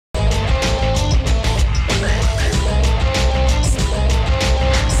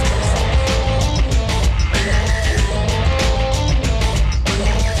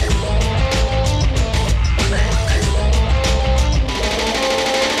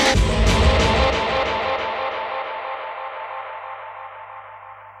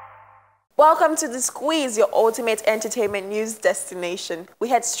Welcome to The Squeeze, your ultimate entertainment news destination. We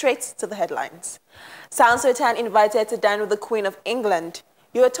head straight to the headlines. Sultan invited to dine with the Queen of England.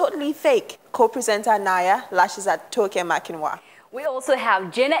 You are totally fake. Co-presenter Naya lashes at Toke Makinwa. We also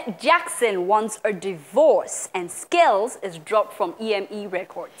have Janet Jackson wants a divorce, and Skills is dropped from EME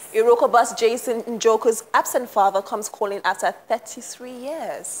Records. Iroko boss Jason Njoku's absent father comes calling after 33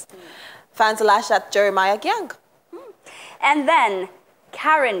 years. Fans lash at Jeremiah Gyang. And then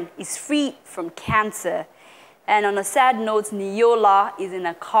Karen is free from cancer. And on a sad note, Niola is in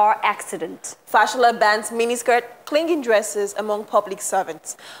a car accident. Fashola bans miniskirt, clinging dresses among public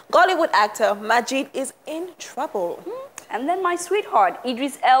servants. Gollywood actor Majid is in trouble. And then my sweetheart,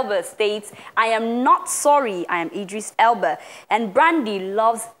 Idris Elba, states, I am not sorry, I am Idris Elba. And Brandy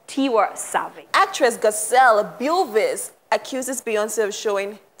loves Tiwa Savage. Actress Gazelle Bilvis accuses Beyonce of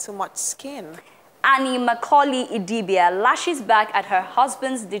showing too much skin. Annie Macaulay Idibia lashes back at her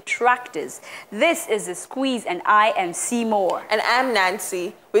husband's detractors. This is The Squeeze, and I am Cmor. And I'm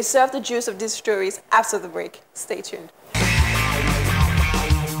Nancy. We serve the juice of these stories after the break. Stay tuned.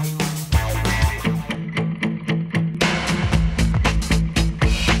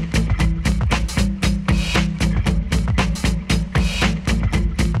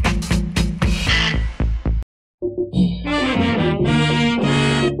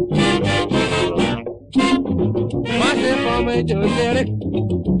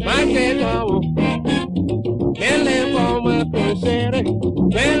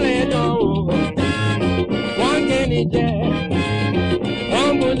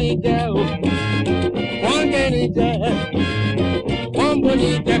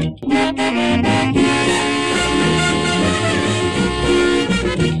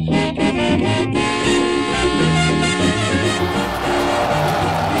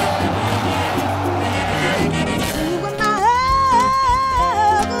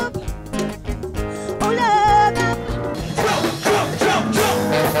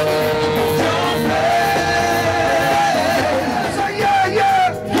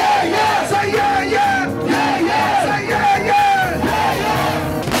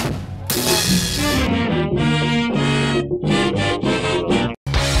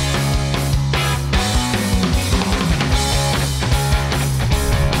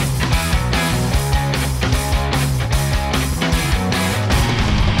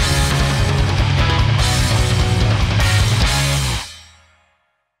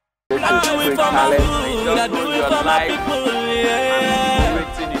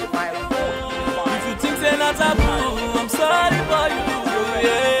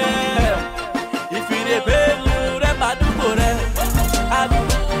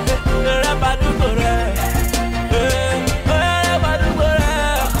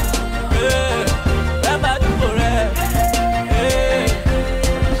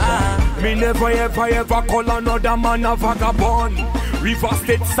 Never ever call another man a vagabond. River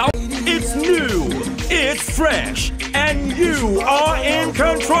State South. It's new, it's fresh, and you are in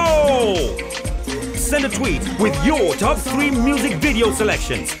control. Send a tweet with your top 3 music video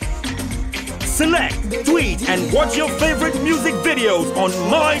selections. Select, tweet, and watch your favorite music videos on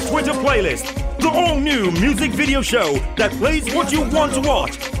my Twitter playlist. The all-new music video show that plays what you want to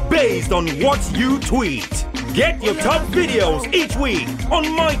watch based on what you tweet. Get your top videos each week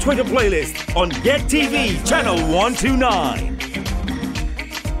on my Twitter playlist on GETTV channel 129.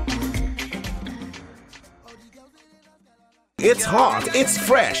 It's hot, it's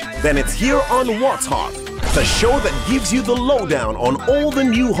fresh, then it's here on What's Hot, the show that gives you the lowdown on all the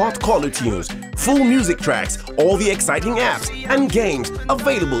new hot caller tunes, full music tracks, all the exciting apps and games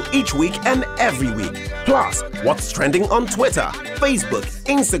available each week and every week. Plus, what's trending on Twitter, Facebook,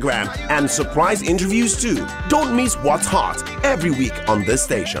 Instagram, and surprise interviews too. Don't miss What's Hot every week on this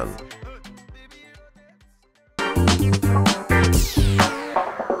station.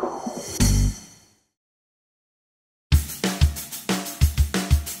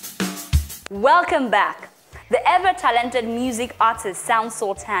 Welcome back. The ever-talented music artist Sound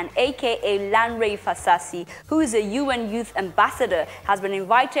Sultan, aka Lanre Fasasi, who is a UN Youth Ambassador, has been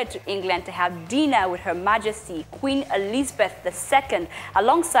invited to England to have dinner with Her Majesty Queen Elizabeth II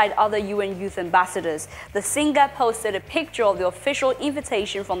alongside other UN Youth Ambassadors. The singer posted a picture of the official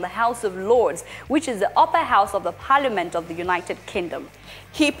invitation from the House of Lords, which is the upper house of the Parliament of the United Kingdom.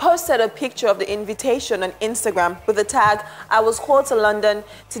 He posted a picture of the invitation on Instagram with the tag, "I was called to London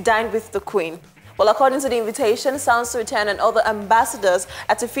to dine with the Queen." Well, according to the invitation, Sound Sultan and other ambassadors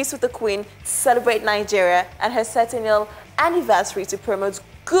are to feast with the Queen to celebrate Nigeria and her centennial anniversary to promote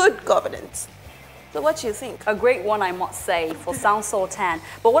good governance. So what do you think? A great one, I must say, for Sound Sultan.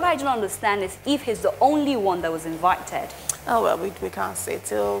 But what I don't understand is if he's the only one that was invited. Oh, well, we can't say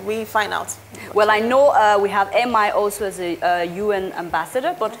till we find out. Well, I know we have MI also as a UN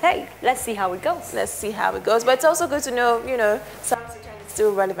ambassador, but hey, let's see how it goes. Let's see how it goes. But it's also good to know, you know, South Sudan is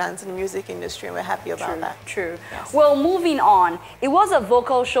still relevant in the music industry, and we're happy about that. True. Yes. Well, moving on, it was a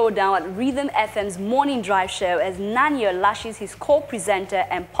vocal showdown at Rhythm FM's Morning Drive show as Nanya lashes his co-presenter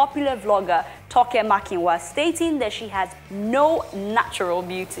and popular vlogger Toke Makinwa, stating that she has no natural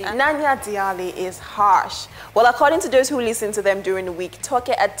beauty. Nanya Diali is harsh. Well, according to those who listened to them during the week, Toke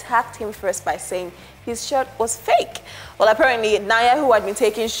attacked him first by saying his shirt was fake. Well, apparently, Nanya, who had been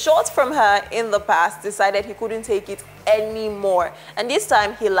taking shots from her in the past, decided he couldn't take it anymore. And this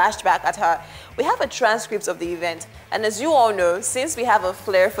time, he lashed back at her. We have a transcript of the event. And as you all know, since we have a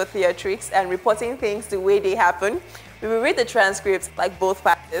flair for theatrics and reporting things the way they happen, we will read the transcript like both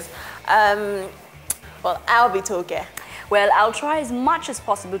parties. Well, I'll be Toke. Well, I'll try as much as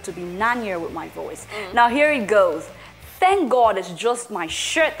possible to be Nanya with my voice. Now, here it goes. Thank God it's just my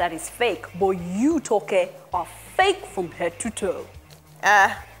shirt that is fake, but you, Toke, are fake from head to toe.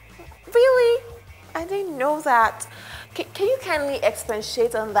 Really? I didn't know that. Can you kindly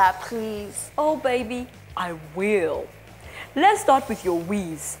expatiate on that, please? Oh, baby, I will. Let's start with your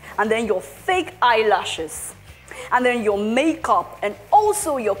wigs, and then your fake eyelashes, and then your makeup, and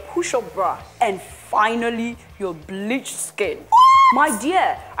also your push-up bra, and finally, your bleached skin. What? My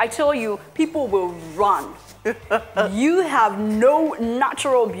dear, I tell you, people will run. You have no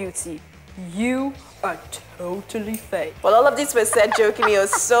natural beauty. You are totally fake. Well, all of this was said jokingly, or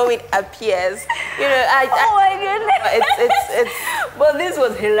so it appears. You know, oh my goodness. It's But this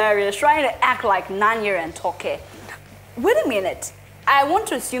was hilarious, trying to act like Nanya and Toke. Wait a minute. I want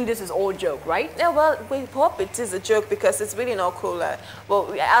to assume this is all joke, right? Yeah, well, we hope it is a joke because it's really not cool.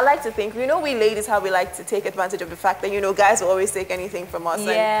 Well, I like to think, you know, we ladies, how we like to take advantage of the fact that, you know, guys will always take anything from us.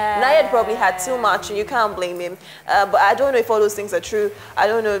 Yeah. And Nayad probably had too much, and you can't blame him. But I don't know if all those things are true. I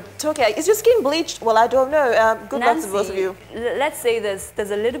don't know. Okay, is your skin bleached? Well, I don't know. Good luck to both of you. Let's say there's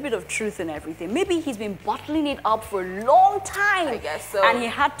a little bit of truth in everything. Maybe he's been bottling it up for a long time. I guess so. And he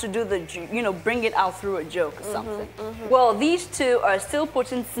had to do the, you know, bring it out through a joke or something. Well, these two are still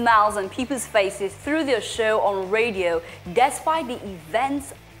putting smiles on people's faces through their show on radio, despite the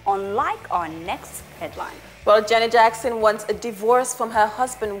events, unlike our next headline. Well, Janet Jackson wants a divorce from her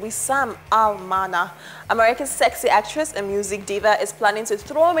husband, Wissam Al-Mana. America's sexy actress and music diva is planning to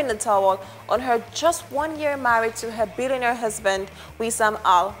throw him in the towel on her just 1 year married to her billionaire husband, Wissam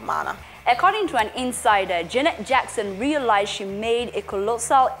Al-Mana. According to an insider, Janet Jackson realized she made a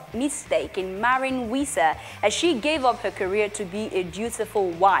colossal mistake in marrying Wissa, as she gave up her career to be a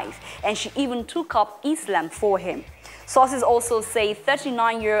dutiful wife, and she even took up Islam for him. Sources also say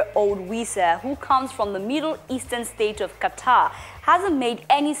 39-year-old Wissa, who comes from the Middle Eastern state of Qatar, hasn't made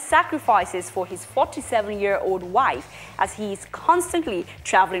any sacrifices for his 47-year-old wife, as he is constantly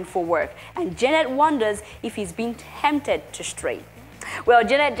traveling for work, and Janet wonders if he's been tempted to stray. Well,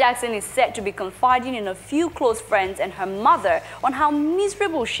 Janet Jackson is said to be confiding in a few close friends and her mother on how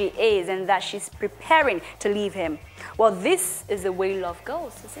miserable she is and that she's preparing to leave him. Well, this is the way love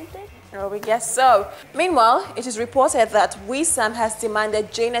goes, isn't it? Oh, we guess so. Meanwhile, it is reported that Wissam has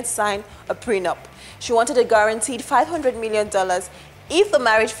demanded Janet sign a prenup. She wanted a guaranteed $500 million if the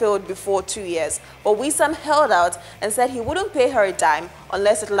marriage failed before 2 years. But Wissam held out and said he wouldn't pay her a dime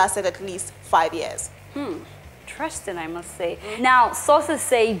unless it lasted at least 5 years. Interesting, I must say. Now, sources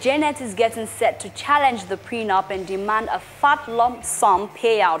say Janet is getting set to challenge the prenup and demand a fat lump sum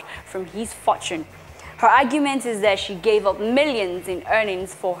payout from his fortune. Her argument is that she gave up millions in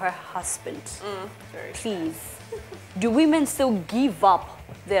earnings for her husband. Please, do women still give up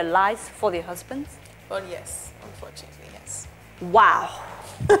their lives for their husbands? Well, yes, unfortunately, yes. Wow.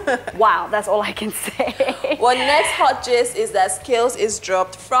 Wow, that's all I can say. Well, next hot gist is that Skills is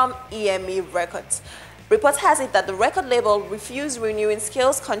dropped from EME Records. Report has it that the record label refused renewing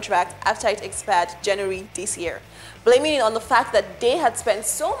Skills' contract after it expired January this year, blaming it on the fact that they had spent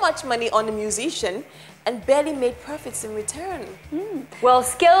so much money on the musician and barely made profits in return. Well,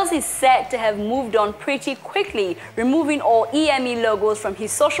 Skills is said to have moved on pretty quickly, removing all EME logos from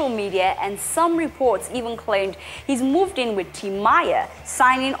his social media, and some reports even claimed he's moved in with Timaya,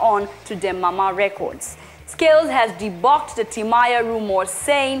 signing on to Dem Mama Records. Skills has debunked the Timaya rumors,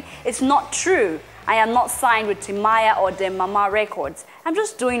 saying it's not true. I am not signed with Timaya or Dem Mama Records. I'm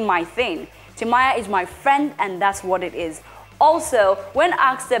just doing my thing. Timaya is my friend, and that's what it is. Also, when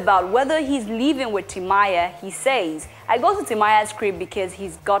asked about whether he's leaving with Timaya, he says, I go to Timaya's crib because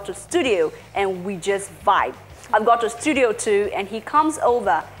he's got a studio and we just vibe. I've got a studio too, and he comes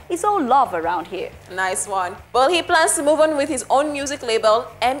over. It's all love around here. Nice one. Well, he plans to move on with his own music label,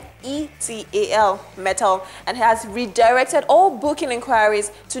 Metal, and has redirected all booking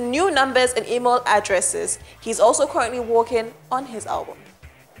inquiries to new numbers and email addresses. He's also currently working on his album.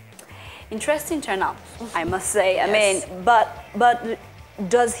 Interesting turnout, I must say. Yes. I mean, but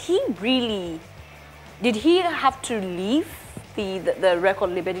does he really? Did he have to leave the record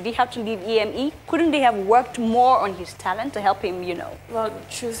label? Did he have to leave EME? Couldn't they have worked more on his talent to help him, you know? Well, the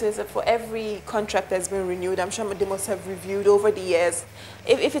truth is that for every contract that's been renewed, I'm sure they must have reviewed over the years.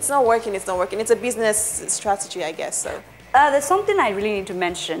 If it's not working, it's not working. It's a business strategy, I guess, so. There's something I really need to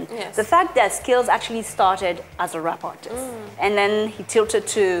mention. Yes. The fact that Skills actually started as a rap artist, and then he tilted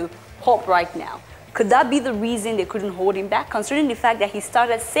to pop right now. Could that be the reason they couldn't hold him back, considering the fact that he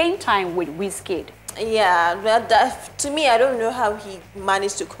started at the same time with Wizkid? Yeah, to me, I don't know how he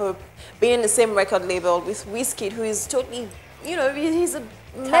managed to cope being in the same record label with Wizkid, who is totally, you know, he's a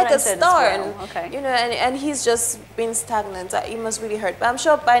mega star, well. and you know, and he's just been stagnant. It must really hurt. But I'm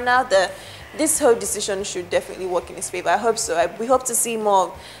sure by now this whole decision should definitely work in his favor. I hope so. We hope to see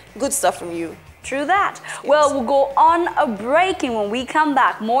more good stuff from you. True that. Yes. Well, we'll go on a break, and when we come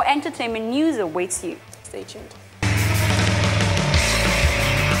back, more entertainment news awaits you. Stay tuned.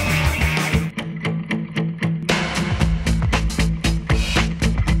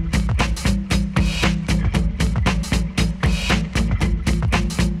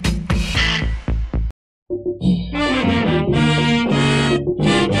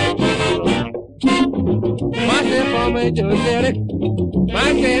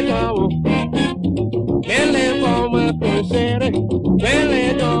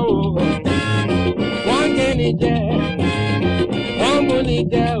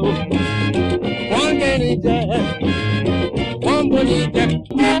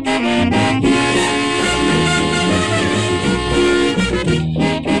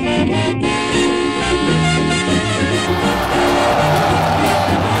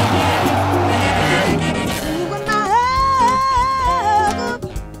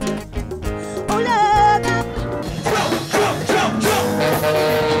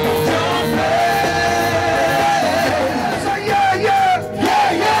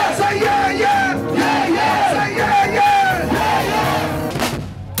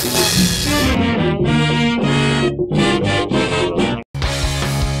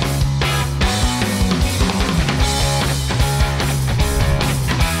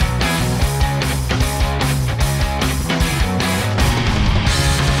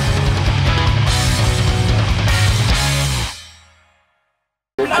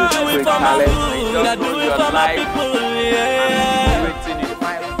 I do it for my people, yeah.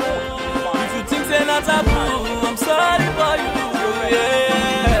 If you think they're not taboo, I'm sorry for you,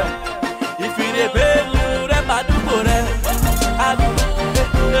 yeah. If you dey pay you, rap I do for them. I do,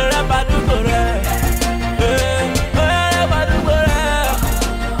 rap I do for them. Rap I do for them.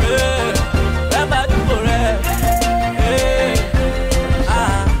 Rap I do for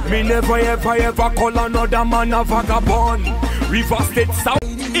them. Me never ever call another man a vagabond. River State South.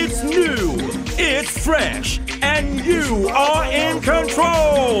 It's new, it's fresh, and you are in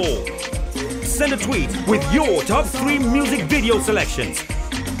control. Send a tweet with your top 3 music video selections.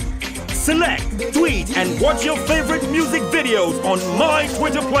 Select, tweet, and watch your favorite music videos on my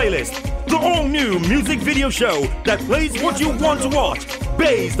Twitter playlist. The all-new music video show that plays what you want to watch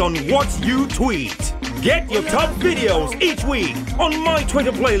based on what you tweet. Get your top videos each week on my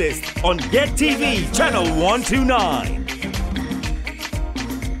Twitter playlist on GETTV channel 129.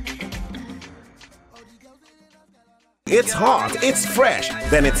 It's hot, it's fresh,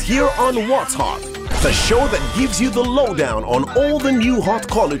 then it's here on What's Hot, the show that gives you the lowdown on all the new hot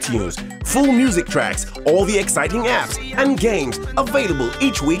caller tunes, full music tracks, all the exciting apps and games available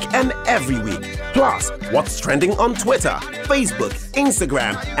each week and every week. Plus, what's trending on Twitter, Facebook,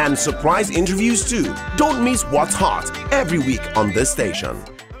 Instagram, and surprise interviews too. Don't miss What's Hot every week on this station.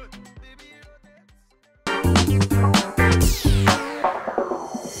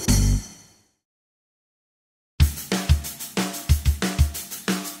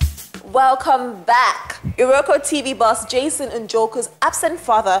 Welcome back. Iroko TV boss Jason Njoku's absent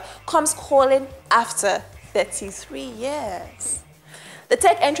father comes calling after 33 years. The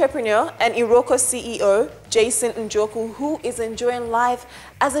tech entrepreneur and Iroko CEO, Jason Njoku, who is enjoying life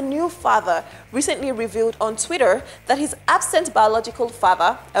as a new father, recently revealed on Twitter that his absent biological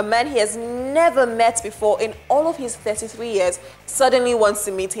father, a man he has never met before in all of his 33 years, suddenly wants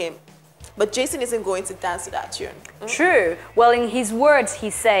to meet him. but Jason isn't going to dance to that tune. True. Well, in his words, he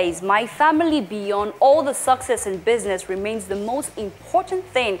says, "My family, beyond all the success in business, remains the most important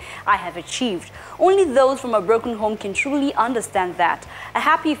thing I have achieved. Only those from a broken home can truly understand that. A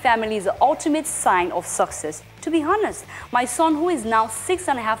happy family is the ultimate sign of success. To be honest, my son, who is now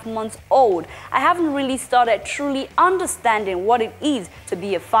 6.5 months old, I haven't really started truly understanding what it is to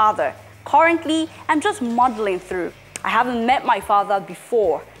be a father. Currently, I'm just muddling through. I haven't met my father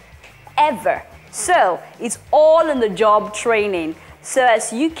before, ever. So it's all in the job training. So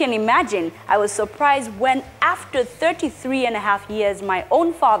as you can imagine, I was surprised when after 33.5 years, my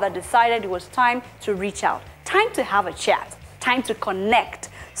own father decided it was time to reach out, time to have a chat, time to connect.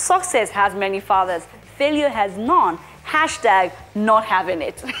 Success has many fathers, failure has none. Hashtag not having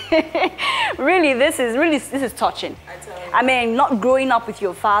it." Really, this is touching. I mean, not growing up with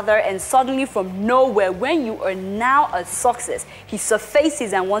your father and suddenly from nowhere, when you are now a success, he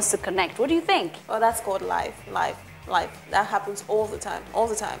surfaces and wants to connect. What do you think? Well, that's called life. That happens all the time,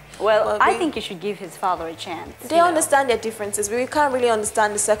 Well, I think you should give his father a chance. They understand their differences. We can't really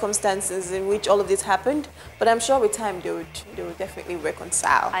understand the circumstances in which all of this happened, but I'm sure with time they would definitely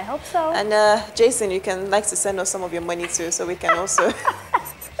reconcile. I hope so. And Jason, you can like to send us some of your money too, so we can also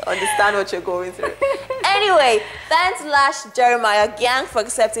understand what you're going through. Anyway, thanks Lash Jeremiah Gang for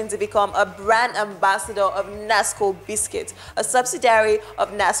accepting to become a brand ambassador of Nasco Biscuits, a subsidiary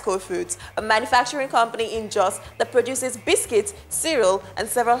of Nasco Foods, a manufacturing company in Jos that produces biscuits, cereal, and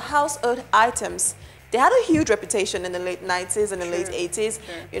several household items. They had a huge reputation in the late 90s and the late 80s,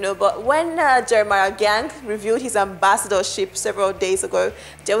 you know, but when Jeremiah Gang revealed his ambassadorship several days ago,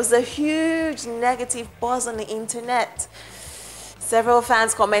 there was a huge negative buzz on the internet. Several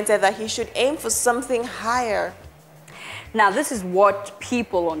fans commented that he should aim for something higher. Now, this is what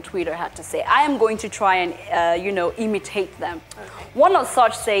people on Twitter had to say. I am going to try and, imitate them. Okay. One of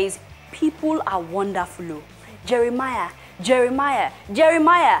such says, "People are wonderful. Jeremiah,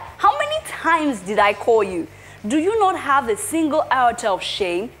 how many times did I call you? Do you not have a single iota of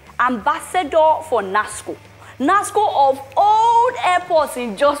shame? Ambassador for Nasco. Nasco of old airports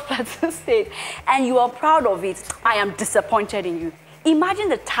in Jos Plateau State, and you are proud of it. I am disappointed in you. Imagine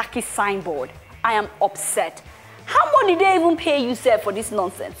the tacky signboard. I am upset. How much did they even pay you, sir, for this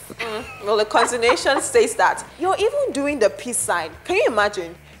nonsense?" Well, the continuation says that you're even doing the peace sign. Can you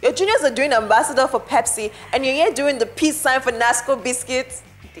imagine? Your juniors are doing ambassador for Pepsi, and you're here doing the peace sign for Nasco Biscuits.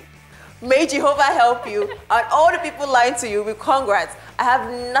 May Jehovah help you, and all the people lying to you with congrats. I have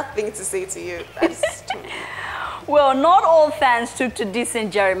nothing to say to you. That's true. Well, not all fans took to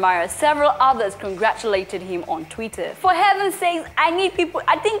dissing Jeremiah. Several others congratulated him on Twitter. For heaven's sakes, I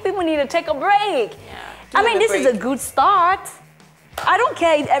think people need to take a break. Yeah, I mean, this is a good start. I don't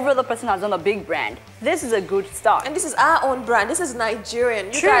care if every other person has done a big brand. This is a good start. And this is our own brand. This is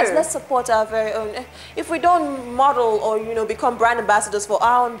Nigerian. True. You guys, let's support our very own. If we don't model or, become brand ambassadors for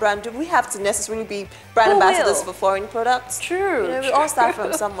our own brand, do we have to necessarily be brand ambassadors for foreign products? True. We all start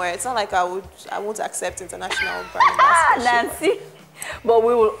from somewhere. It's not like I won't accept international brand ambassadors. Nancy. But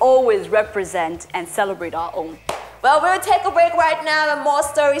we will always represent and celebrate our own. Well, we'll take a break right now and more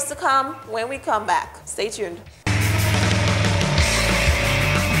stories to come when we come back. Stay tuned.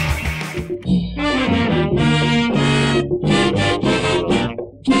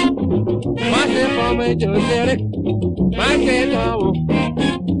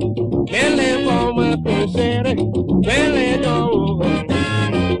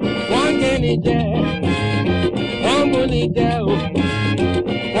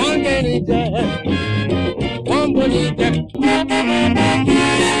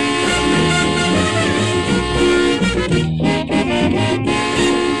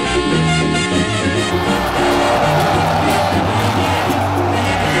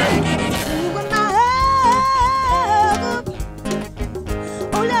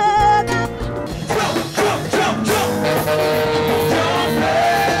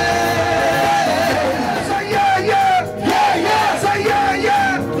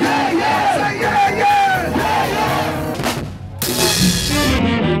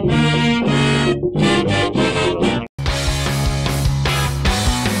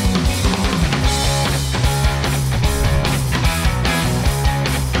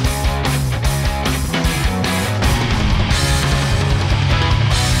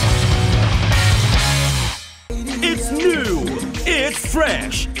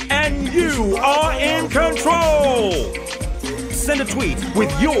 Fresh, and you are in control. Send a tweet with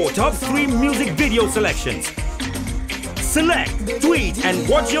your top 3 music video selections. Select, tweet, and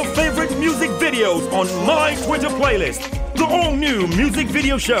watch your favorite music videos on my Twitter playlist. The all-new music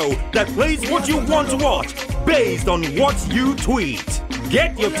video show that plays what you want to watch based on what you tweet.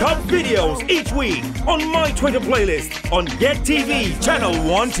 Get your top videos each week on my Twitter playlist on GETTV channel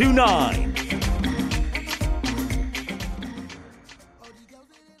 129.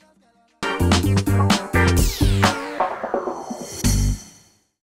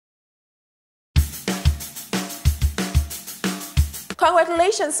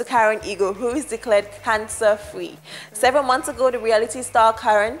 Congratulations to Karen Ego, who is declared cancer-free. Several months ago, the reality star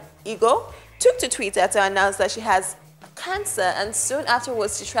Karen Ego took to Twitter to announce that she has cancer, and soon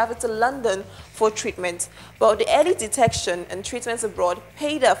afterwards she traveled to London for treatment. But the early detection and treatments abroad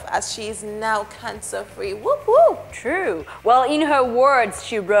paid off, as she is now cancer-free. Whoop whoop! True. Well, in her words,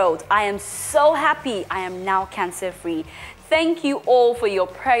 she wrote, "I am so happy I am now cancer-free. Thank you all for your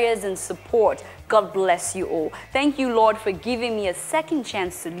prayers and support. God bless you all. Thank you, Lord, for giving me a second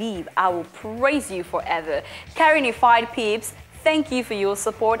chance to live. I will praise you forever. Carinified peeps, thank you for your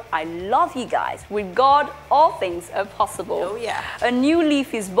support. I love you guys. With God, all things are possible." Oh, yeah. A new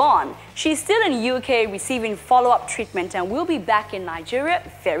leaf is born. She's still in the UK receiving follow-up treatment and will be back in Nigeria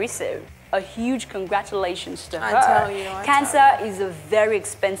very soon. A huge congratulations to her. I tell you. Cancer is a very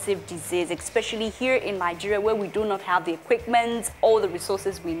expensive disease, especially here in Nigeria, where we do not have the equipment, all the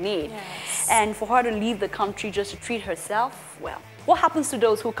resources we need. Yes. And for her to leave the country just to treat herself, well, what happens to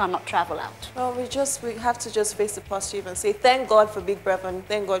those who cannot travel out? Well, we have to just face the positive and say, thank God for Big Brother, and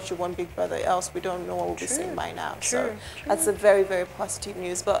thank God she won Big Brother, else we don't know what we'll be saying by now. So that's a very, very positive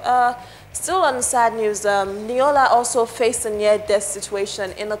news. But still on sad news, Neola also faced a near-death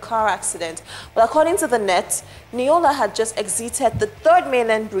situation in a car accident. Well, according to the net, Neola had just exited the 3rd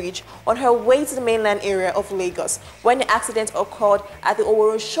mainland bridge on her way to the mainland area of Lagos when the accident occurred at the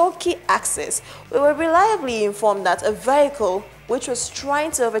Oworoshoki axis. We were reliably informed that a vehicle which was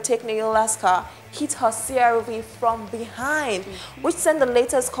trying to overtake Neola's car hit her CRV from behind, which sent the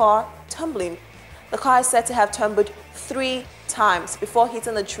latest car tumbling. The car is said to have tumbled 3 times before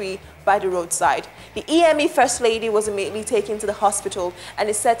hitting a tree by the roadside. The EME First Lady was immediately taken to the hospital and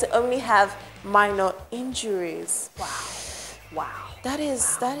is said to only have minor injuries. Wow. Wow.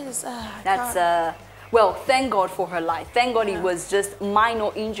 That's well, thank God for her life. Thank God it was just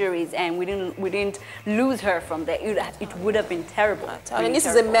minor injuries and we didn't lose her from there. It would have been terrible. And this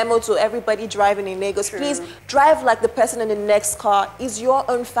is a memo to everybody driving in Lagos. Please drive like the person in the next car is your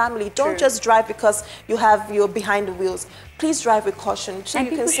own family. Don't just drive because you're behind the wheels. Please drive with caution so you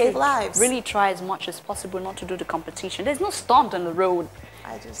can save lives. Really try as much as possible not to do the competition. There's no stunt on the road.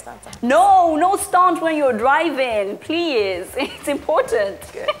 I just thought that. No stunt when you're driving, please. It's important.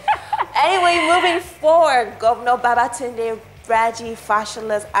 Good. Anyway, moving forward, Governor Babatunde Raji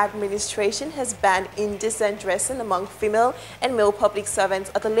Fashola's administration has banned indecent dressing among female and male public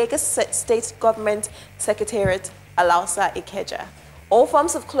servants at the Lagos State Government Secretariat, Alausa Ikeja. All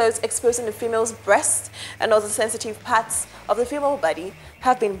forms of clothes exposing the female's breasts and other sensitive parts of the female body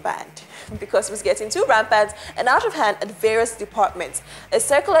have been banned because it was getting too rampant and out of hand at various departments. A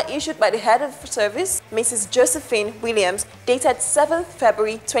circular issued by the head of service, Mrs. Josephine Williams, dated 7th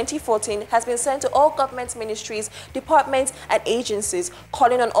February 2014, has been sent to all government ministries, departments, and agencies,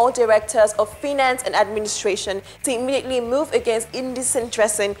 calling on all directors of finance and administration to immediately move against indecent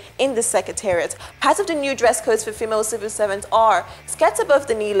dressing in the secretariat. Part of the new dress codes for female civil servants are skirts above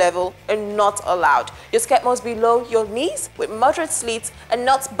the knee level are not allowed. Your skirt must be below your knees with moderate slits and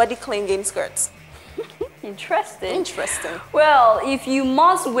not body-clinging skirts. Interesting. Well, if you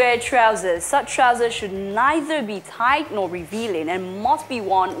must wear trousers, such trousers should neither be tight nor revealing and must be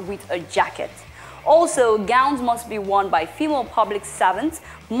worn with a jacket. Also, gowns must be worn by female public servants,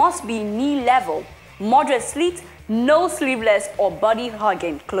 must be knee level, moderate slits, no sleeveless or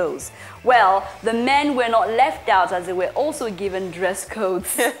body-hugging clothes. Well, the men were not left out as they were also given dress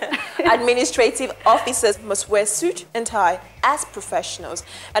codes. Administrative officers must wear suit and tie as professionals,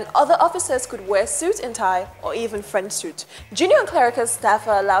 and other officers could wear suit and tie or even French suit. Junior and clerical staff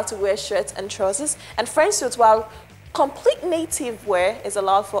are allowed to wear shirts and trousers and French suits, while complete native wear is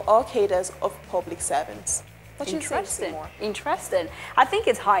allowed for all cadres of public servants. Interesting. I think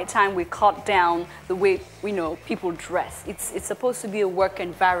it's high time we cut down the way people dress. It's supposed to be a work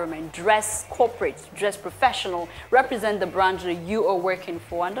environment. Dress corporate, dress professional, represent the brand that you are working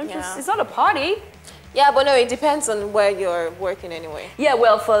for, and it's not a party. Yeah, but no, it depends on where you're working anyway. Yeah,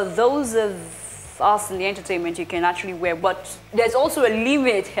 well, for those of us in the entertainment, you can actually wear, but there's also a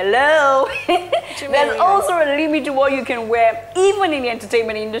limit. Hello. There's also a limit to what you can wear, even in the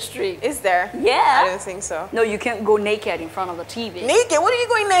entertainment industry. Is there? Yeah. I don't think so. No, you can't go naked in front of the TV. Naked? What are you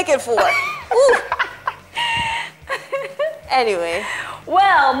going naked for? Anyway.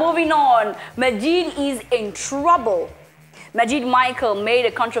 Well, moving on. Majid is in trouble. Majid Michael made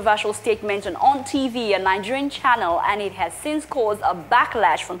a controversial statement on TV, a Nigerian channel, and it has since caused a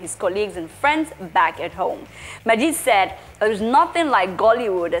backlash from his colleagues and friends back at home. Majid said, "There is nothing like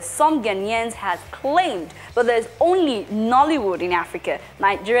Gollywood, as some Ghanaians have claimed, but there's only Nollywood in Africa.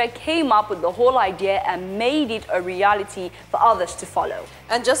 Nigeria came up with the whole idea and made it a reality for others to follow."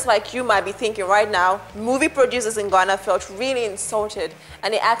 And just like you might be thinking right now, movie producers in Ghana felt really insulted,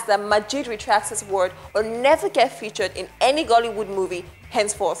 and they asked that Majid retracts his word or never get featured in any Gollywood movie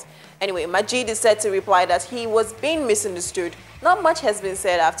henceforth. Anyway, Majid is said to reply that he was being misunderstood. Not much has been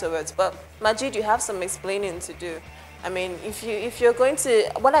said afterwards, but Majid, you have some explaining to do. I mean, if you're going to,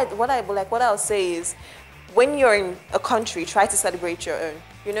 what I'll say is, when you're in a country, try to celebrate your own.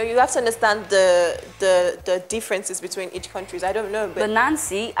 You know, you have to understand the differences between each countries. I don't know, but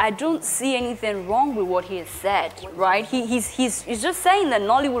Nancy, I don't see anything wrong with what he has said, right? He's just saying that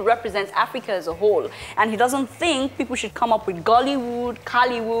Nollywood represents Africa as a whole, and he doesn't think people should come up with Gollywood,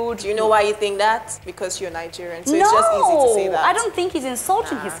 Collywood. Do you know why you think that? Because you're Nigerian, so it's just easy to say that. I don't think he's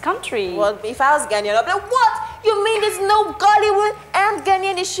insulting his country. Well, if I was Ghanaian, I'd be like, what? You mean there's no Gollywood? I'm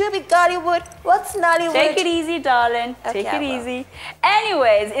Ghanaian, it should be Gollywood. What's Nollywood? Take it easy, darling. Okay, Take it easy.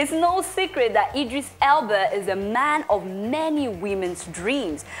 Anyways, it's no secret that Idris Elba is a man of many women's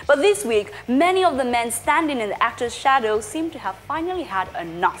dreams. But this week, many of the men standing in the actor's shadow seem to have finally had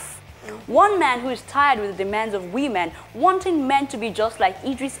enough. One man who is tired with the demands of women, wanting men to be just like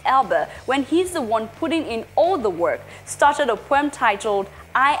Idris Elba when he's the one putting in all the work, started a poem titled,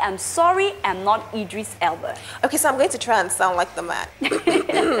 "I am sorry I'm not Idris Elba." Okay, so I'm going to try and sound like the man.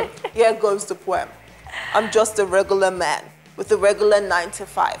 Here goes the poem. I'm just a regular man with a regular 9 to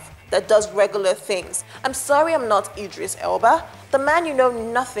 5 that does regular things. I'm sorry I'm not Idris Elba, the man you know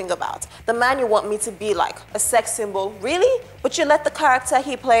nothing about, the man you want me to be like, a sex symbol. Really? But you let the character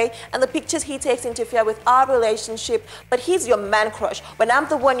he play and the pictures he takes interfere with our relationship, but he's your man crush when I'm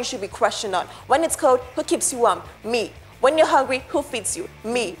the one you should be crushing on. When it's cold, who keeps you warm? Me. When you're hungry, who feeds you?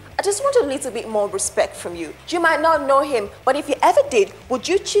 Me. I just want a little bit more respect from you. You might not know him, but if you ever did, would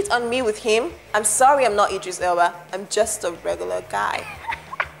you cheat on me with him? I'm sorry I'm not Idris Elba. I'm just a regular guy.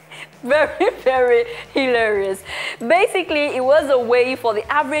 Very, very hilarious. Basically, it was a way for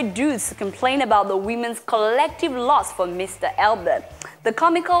the average dudes to complain about the women's collective loss for Mr. Elba. The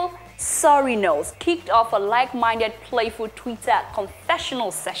comical sorry notes kicked off a like-minded, playful Twitter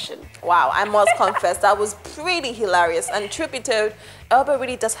confessional session. Wow, I must confess, that was pretty hilarious. And truth be told, Elba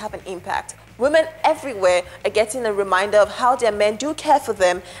really does have an impact. Women everywhere are getting a reminder of how their men do care for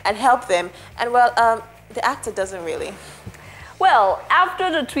them and help them. And well, the actor doesn't really. Well, after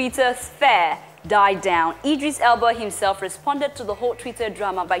the Twitter sphere died down, Idris Elba himself responded to the whole Twitter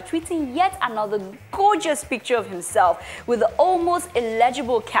drama by tweeting yet another gorgeous picture of himself with the almost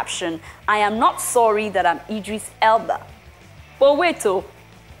illegible caption, "I am not sorry that I'm Idris Elba." But wait,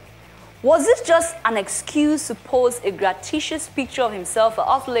 was this just an excuse to post a gratuitous picture of himself for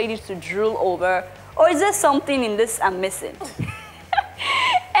us ladies to drool over, or is there something in this I'm missing?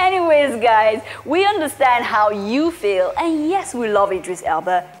 Anyways, guys, we understand how you feel, and yes, we love Idris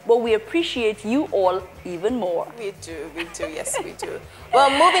Elba, but we appreciate you all even more. We do, yes, we do. Well,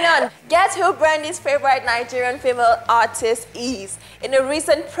 moving on. Guess who Brandy's favorite Nigerian female artist is? In a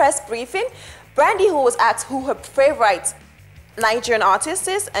recent press briefing, Brandy, who was asked who her favorite Nigerian artist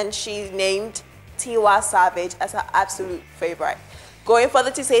is, and she named Tiwa Savage as her absolute favorite. Going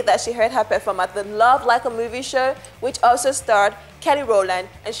further to say that she heard her perform at the Love Like a Movie show, which also starred Kelly Rowland,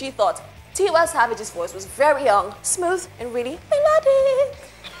 and she thought Tiwa Savage's voice was very young, smooth, and really melodic.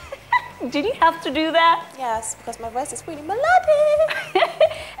 Did you have to do that? Yes, because my voice is really melodic.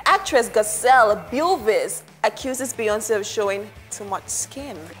 Actress Gazelle Bilvis accuses Beyonce of showing too much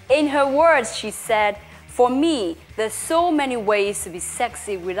skin. In her words, she said, "For me, there's so many ways to be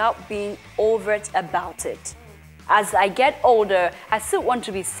sexy without being overt about it. As I get older, I still want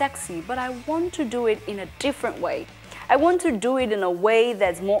to be sexy, but I want to do it in a different way. I want to do it in a way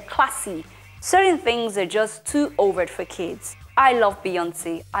that's more classy. Certain things are just too overt for kids. I love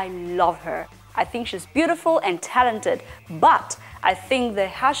Beyonce. I love her. I think she's beautiful and talented, but I think there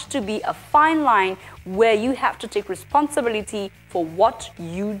has to be a fine line where you have to take responsibility for what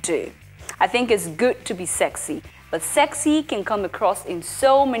you do. I think it's good to be sexy, but sexy can come across in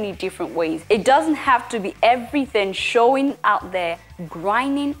so many different ways. It doesn't have to be everything showing out there,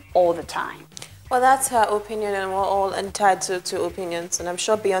 grinding all the time." Well, that's her opinion, and we're all entitled to opinions. And I'm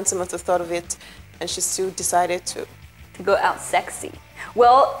sure Beyonce must have thought of it, and she still decided to go out sexy.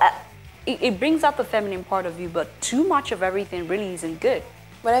 Well, it brings out the feminine part of you, but too much of everything really isn't good.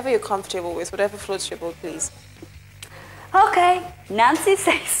 Whatever you're comfortable with, whatever floats your boat, please. Okay, Nancy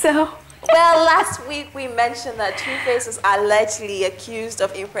says so. Well, last week we mentioned that Two-Face was allegedly accused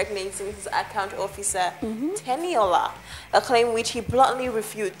of impregnating his account officer, Teniola, a claim which he bluntly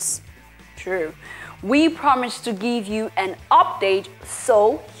refutes. True. We promised to give you an update,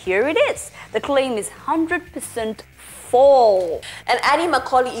 so here it is. The claim is 100% false. And Annie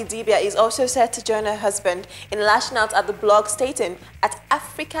Macaulay Idibia is also said to join her husband in lashing out at the blog, stating, "At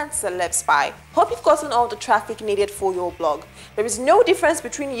African Celeb Spy, hope you've gotten all the traffic needed for your blog. There is no difference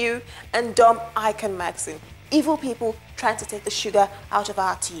between you and dumb icon Maxine. Evil people trying to take the sugar out of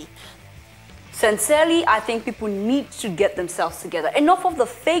our tea." Sincerely, I think people need to get themselves together. Enough of the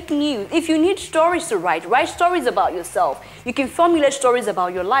fake news. If you need stories to write, write stories about yourself. You can formulate stories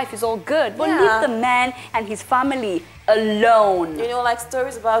about your life. It's all good. But leave the man and his family alone. You know, like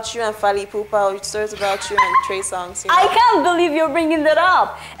stories about you and Fally Ipupa, or stories about you and Trey Songz. You know? I can't believe you're bringing that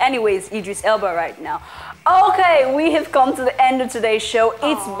up. Anyways, Idris Elba right now. Okay, we have come to the end of today's show.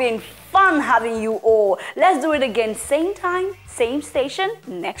 It's been fun having you all. Let's do it again, same time, same station,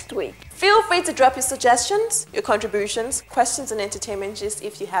 next week. Feel free to drop your suggestions, your contributions, questions and entertainment gist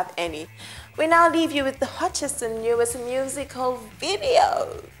if you have any. We now leave you with the hottest and newest musical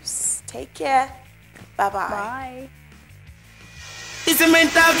videos. Take care. Bye-bye. Bye. It's a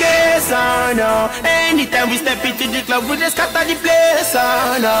mental case, no. Anytime we step into the club, we just scatter the place,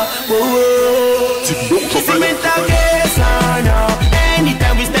 no. Whoa. It's a mental case, no.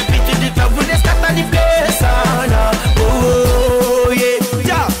 Anytime we step into the club, we just scatter the place, no. Whoa, yeah.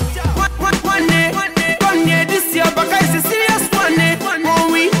 One year, this year, but guys, it's a serious one day.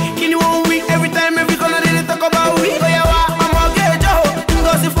 1 week, in 1 week, every time, every corner, they talk about we. Oh yeah, I'm a gay Joe.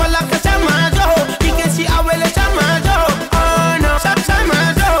 Ngozi for like a shaman Joe. Because she a well a shaman Joe.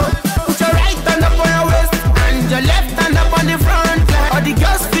 The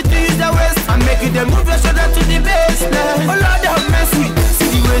girls fit to use the waist and make it them move your shoulder to the baseline. Oh Lord have mercy, see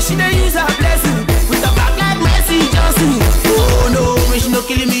the way she dey use her blessing with a back like Messi Johnson. Oh no, when she no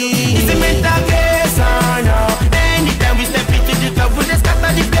killing me. It's a mental case, no. Anytime we step into the club, we just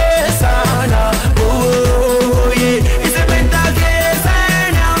scatter the place, no. Oh yeah, it's a mental case,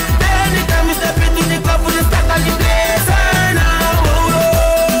 no. Anytime we step into the club, we just scatter the place, no.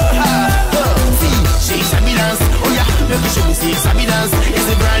 See, she sabi dance, oh yeah, make you show me see sabi dance. It's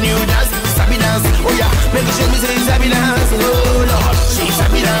a brand new dance, sabi dance. Oh yeah, make you show me say sabi dance. Oh Lord, she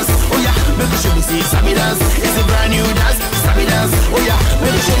sabi dance. Oh yeah, make you show me say sabi dance. It's a brand new dance, sabi dance. Oh yeah,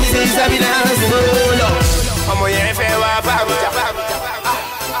 make you show me say sabi dance. Oh Lord, I'm on your fair wa Abuja.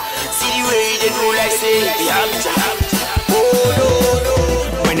 See the way they do like say Abuja. Oh Lord,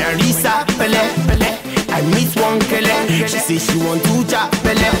 when I reach Pele, I meet one kele. She say she want to chop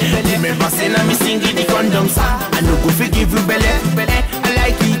belle. Remember saying I'm singing the condom song. I no go forgive you belle. I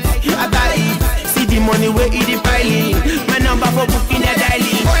like it, I buy it. See the money where it is piling. My number for booking a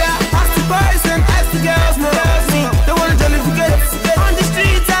dialing. Oh yeah, ask the boys and ask the girls no love me. They wanna jolly forget on the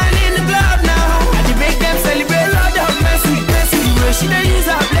streets and in the club now. I dey make them celebrate. Lord have mercy. See the way she dey use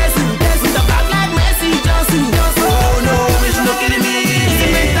her blessing with a back like Messi Johnson. Oh no, bitch no killing me. It's a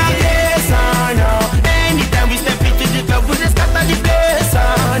mental case, no. Anytime we step into the club, we just scatter the place,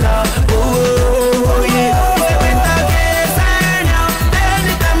 no. Oh yeah, it's a mental case, no.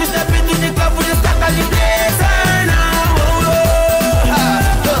 Anytime we step into the club, we just scatter the place, no.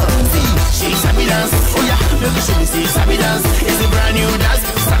 See, she sabi dance, oh yeah, make you show me say sabi dance. It's a brand new dance,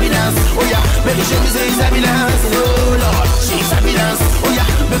 sabi dance, oh yeah, make you show me say sabi dance. Oh Lord, she sabi dance, oh yeah,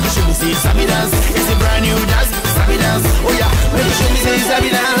 make you show me say sabi dance. It's a brand new dance, sabi dance, oh yeah, make you show me say sabi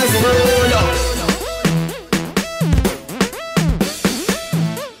dance. Oh Lord.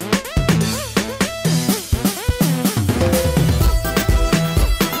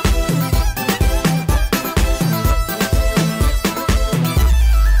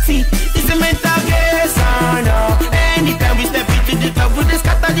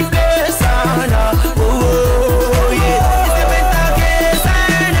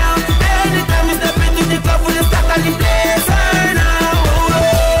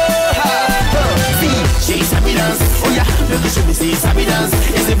 Sabi dance,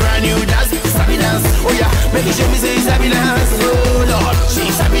 it's a brand new dance, sabi dance, oh yeah, make you show me say sabi dance, oh Lord,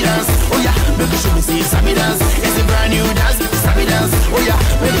 she sabi dance, oh yeah, make you show me say sabi dance, it's a brand new dance, sabi dance, oh yeah,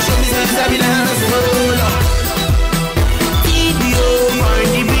 make you show me say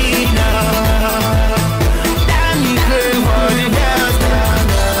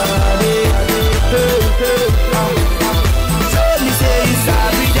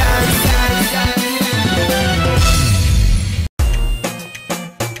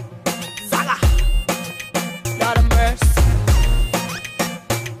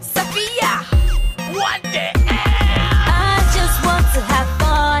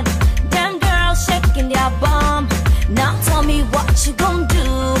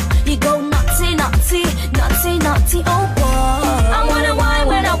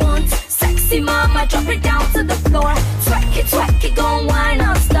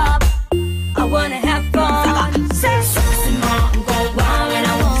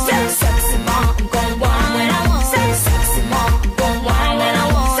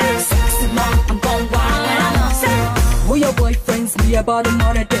about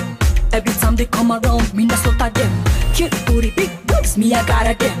all of them. Every time they come around, me not slaughter them. Cute booty, big boobs, me I got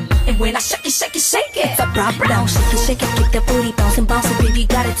a them. And when I shake it, shake it, shake it, it's a problem. Now shake it, kick the booty, bouncing, bouncing, baby,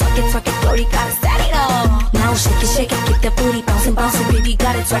 gotta twerk it, dirty, gotta set it up. Now shake it, kick the booty, bouncing, bouncing, baby,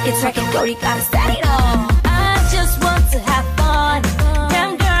 gotta twerk it, dirty, gotta set it up. I just want to have fun.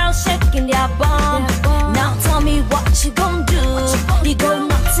 Them girls shaking their bum. Now tell me what you gon' do. You go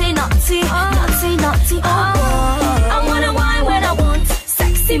naughty, naughty, naughty, naughty, oh. I wanna whine when I want.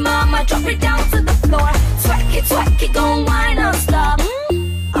 Sexy mama, drop it down to the floor. Twerk it, gon' whine non-stop.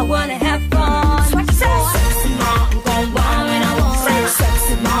 I wanna have fun. Sexy mama, I'm gon' whine when I want.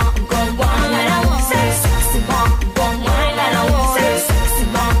 Sexy mama, I'm gon' whine when I want. Sexy mama, I'm gon' whine when I want. Sexy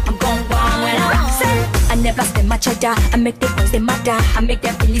mama, I'm gon' whine when I want. I never spend my cheddar. I make the boys they matter. I make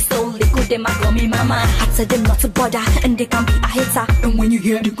them feel so liquid. They might call me mama. I tell them not to bother, and they can be a hater. And when you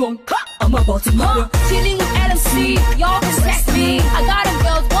hear the gun, I'm about to murder. Chilling with LMC, y'all possess me. I got them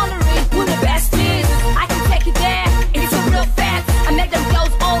girls wondering who the best is. I can take it there, and it's a real fact. I make them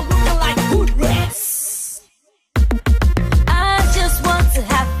girls all looking like good rats. I just want to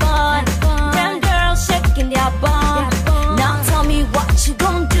have fun. Them girls shaking their bum. Now tell me what you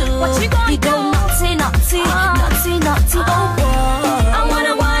gon' do. You go naughty, naughty, naughty, naughty, oh boy. I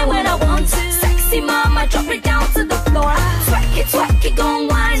wanna whine when I want to. Sexy mama, drop it down to the floor. Twerk it, gon'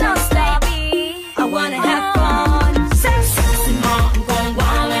 whine non-stop. I wanna have fun. Sexy mom, I'm gon'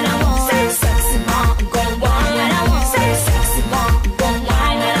 whine when I want. Sexy mom, I'm gon' whine when I want. Sexy mom, I'm gon'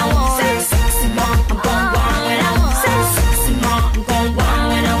 whine when I want. Sexy mom, I'm gon' whine when I want. Sexy mom, I'm gon' whine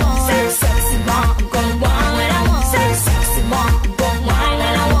when I want. Sexy mom, I'm gon' whine when I want. Sexy mom, I'm gon' whine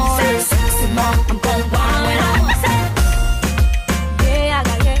when I want. Sexy mom, I'm gon' whine when I want. Yeah, yeah.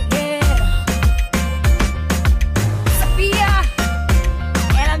 Sophia.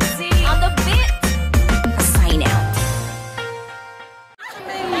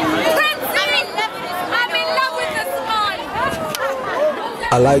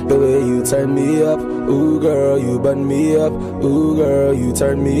 I like the way you turn me up. Ooh girl, you burn me up. Ooh girl, you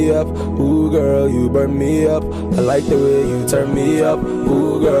turn me up. Ooh girl, you burn me up. I like the way you turn me up.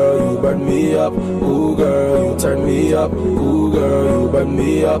 Ooh girl, you burn me up. Ooh girl, you turn me up. Ooh girl, you burn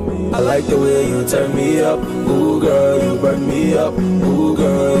me up. I like the way you turn me up. Ooh girl, you burn me up. Ooh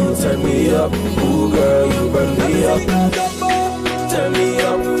girl, you turn me up. Ooh girl, you burn me up. Turn me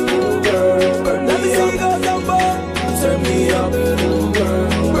up. Ooh girl, burn me up. Turn me up. Ooh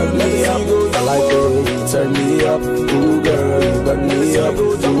girl, burn me up. I like the way you turn me up. Ooh girl, you burn me up.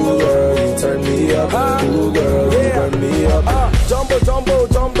 Ooh girl, you turn me up. Ooh girl, you burn me up. Jumbo, jumbo,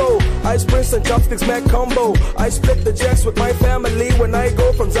 jumbo. Ice Prince and chopsticks, Mac combo. I split the jacks with my family when I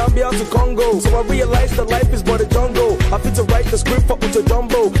go from Zambia to Congo. So I realize that life is but a jungle. I fit to write the script for Ucho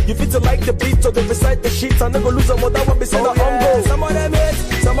Jumbo. You fit to like the beat or to recite the sheets. I never lose a mother what be said a humble. Some of them hate,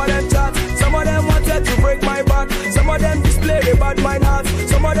 some of them chat, some of them wanted to break my back. Some of them display the bad mind heart.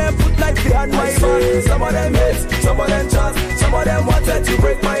 Some of them put life behind my back. Some of them hate, some of them chat, some of them wanted to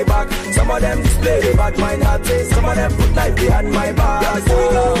break my back. Some of them display the bad mind heart. Some of them put life behind my back.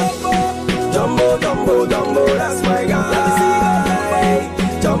 Jumbo, jumbo, jumbo, that's my guy.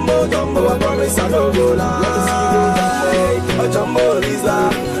 Jumbo, jumbo, I promise I don't go lie. A jumbo Lisa,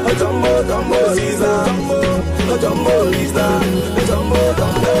 a jumbo, jumbo Lisa, a jumbo Lisa, a jumbo,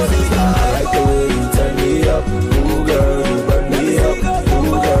 jumbo Lisa. I like the way you turn me up. Ooh girl, you burn me up.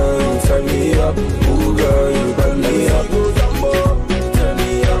 Ooh girl, you turn me up. Ooh girl, you burn me up. Turn me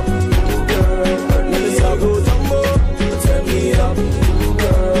up. Ooh girl, burn me up. Turn me up. Ooh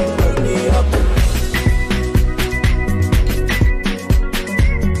girl, burn me up.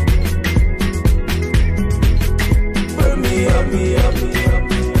 Burn me up, me up, me up.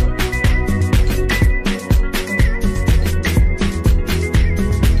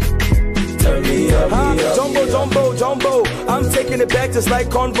 Turn me up, me up. Jumbo, jumbo, jumbo. I'm taking it back just like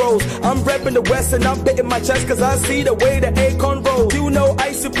cornrows. I'm repping the West and I'm hitting my chest cause I see the way the Akon rolls. You know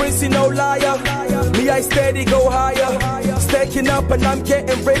Icy Prince, you know liar. Me, I steady go higher. Stacking up and I'm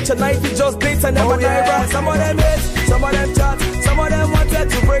getting rich. And I feel just dates and never die. Some of them hate, some of them chat. Some of them wanted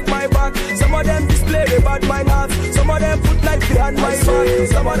to break my back. Some of them display the bad mind heart. Some of them put life behind my back.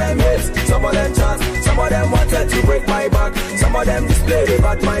 Some of them hate, some of them chat. Some of them wanted to break my back. Some of them display the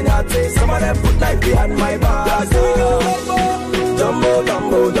bad mind heart. Some of them put life behind my back. Jumbo,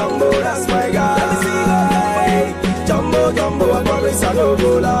 jumbo, jumbo, that's my guy. Jumbo, jumbo, I promise I don't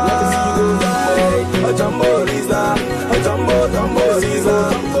go lie. A jumbo Lisa, a jumbo, jumbo Lisa,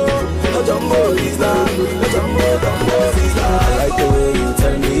 a jumbo Lisa, a jumbo, jumbo Lisa. I like the way you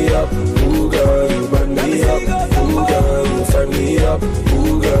turn me up. Ooh girl, you burn me up. Ooh girl, you turn me up.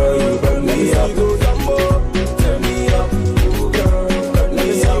 Ooh girl, you burn me up. Turn me up. Ooh girl.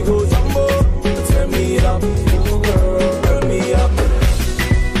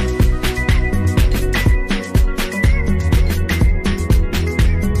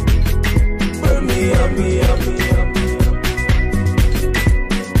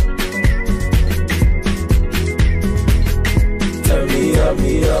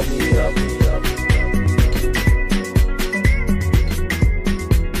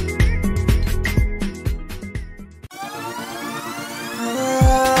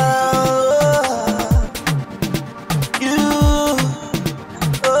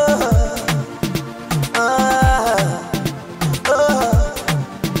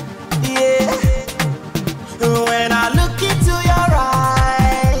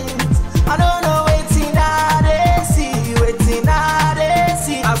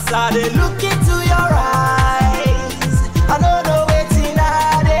 started looking to your eyes. I don't know waiting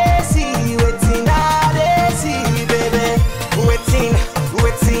I dey see, waiting I dey see, baby. Waiting,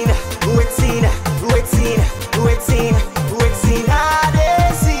 waiting, waiting, waiting, waiting, waiting I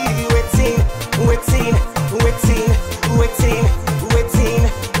dey see, waiting, waiting, waiting, waiting, waiting,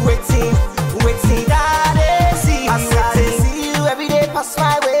 waiting, waiting I dey see. I started see you every day pass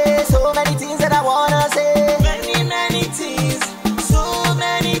my way. So many things that I wanna say. Many things, so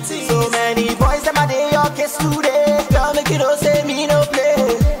many things. So many boys that my day all kiss today. Girl, make it all say me no play.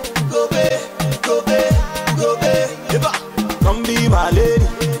 Go pay, go pay, go pay. Come be my lady.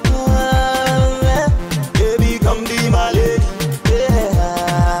 Baby, come be my lady.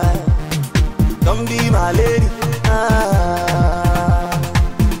 Yeah. Come be my lady.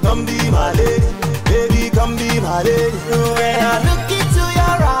 Come be my lady. Baby, come be my lady. When I look into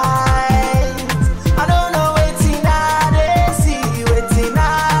your eyes, I don't know waiting I dey see, waiting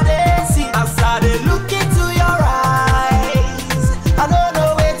I dey see. I started looking to your eyes. I don't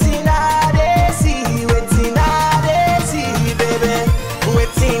know waiting I dey see, waiting I dey see, baby.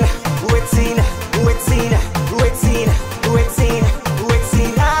 Waiting, waiting, waiting, waiting, waiting,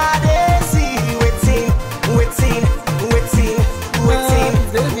 waiting I dey see, waiting, waiting, waiting, waiting,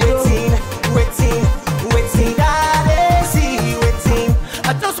 waiting, waiting, waiting I dey see, waiting.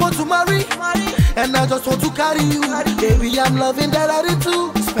 I just want to marry, and I just want to carry you. Baby, I'm loving that I do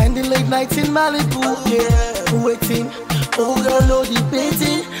too. Spending late nights in Malibu, yeah. Waiting, oh girl, no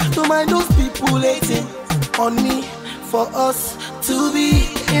debating. Don't mind those people hating on me for us to be.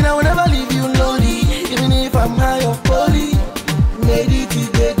 And I will never leave you lonely, even if I'm high of poly. Made it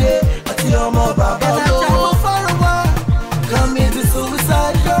today, until I'm all about. And I travel far away, come into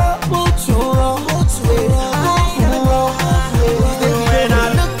suicide, girl. What's wrong? What's wrong? When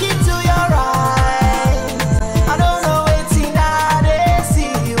I look into your eyes, I don't know waiting I dey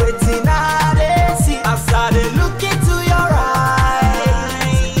see, waiting I dey see. I started looking to your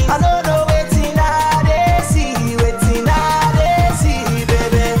eyes. I don't know waiting I dey see, waiting I dey see,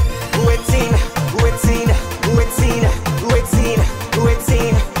 baby. Waiting, waiting, waiting, waiting,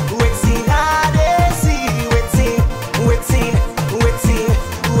 waiting, waiting I dey see, waiting, waiting, waiting,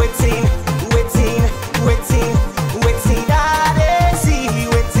 waiting, waiting, waiting, waiting I dey see,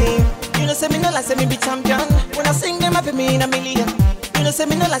 waiting. You know say me no like say me be champion. When I sing them I pay me in a million. You know say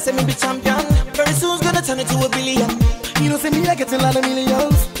me no like say me be champion. Very soon's gonna turn into a billion. You know, see me, I get a lot of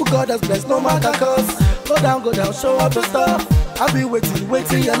millions. Who God has blessed, no matter cause. Go down, show up the stuff. I'll be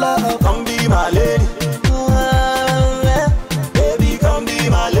waiting your love. Come be my lady. Baby, come be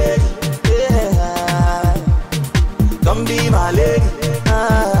my lady. Yeah. Come be my lady.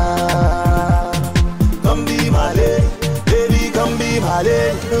 Come be my lady. Baby, come be my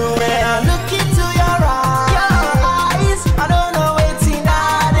lady. When I look into your eyes, I don't know waiting I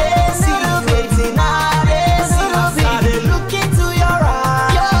dey see, waiting I dey see. I started looking to your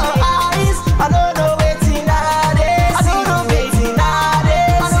eyes. I don't know waiting I dey see, waiting I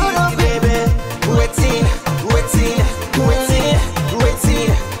dey see, baby. Waiting, waiting, waiting, waiting,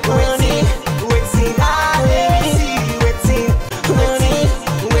 waiting, waiting I dey see, waiting, waiting,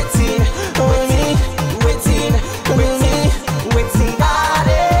 waiting, waiting, waiting, waiting, waiting I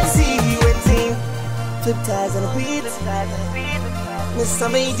dey see, waiting. Flip ties and a beat, Mr.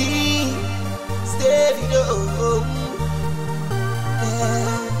 Mady, steady though,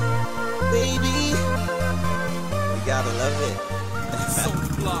 yeah, baby, we gotta love it. So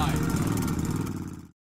fly.